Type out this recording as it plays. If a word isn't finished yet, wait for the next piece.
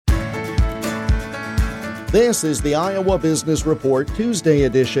This is the Iowa Business Report Tuesday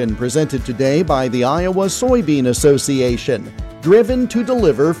edition, presented today by the Iowa Soybean Association, driven to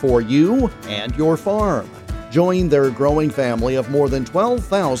deliver for you and your farm. Join their growing family of more than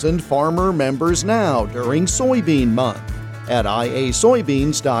 12,000 farmer members now during Soybean Month at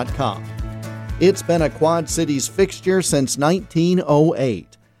iasoybeans.com. It's been a Quad Cities fixture since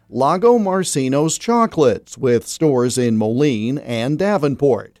 1908. Lago Marcino's Chocolates, with stores in Moline and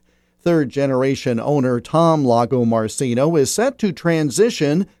Davenport. Third-generation owner Tom Lago Marcino is set to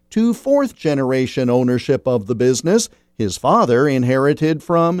transition to fourth-generation ownership of the business his father inherited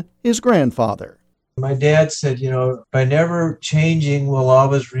from his grandfather. My dad said, by never changing, we'll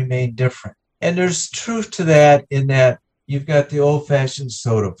always remain different. And there's truth to that in that you've got the old-fashioned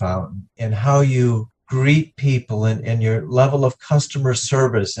soda fountain and how you greet people and your level of customer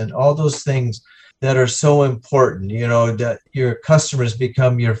service and all those things that are so important, that your customers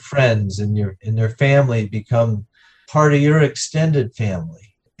become your friends and their family become part of your extended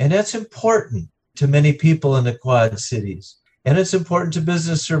family. And that's important to many people in the Quad Cities. And it's important to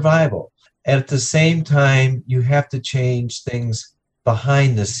business survival. At the same time, you have to change things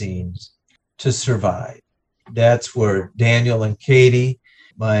behind the scenes to survive. That's where Daniel and Katie,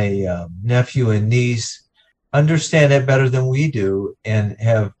 my nephew and niece, understand it better than we do and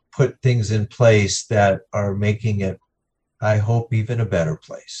have put things in place that are making it, I hope, even a better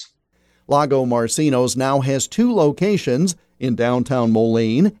place. Lago Marcino's now has 2 locations in downtown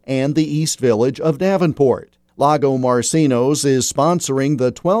Moline and the East Village of Davenport. Lago Marcino's is sponsoring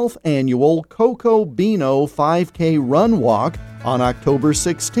the 12th annual Coco Beano 5K Run Walk on October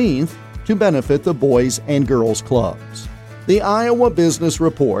 16th to benefit the Boys and Girls Clubs. The Iowa Business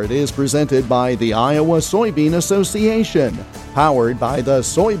Report is presented by the Iowa Soybean Association, powered by the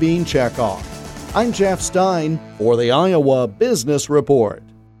Soybean Checkoff. I'm Jeff Stein for the Iowa Business Report.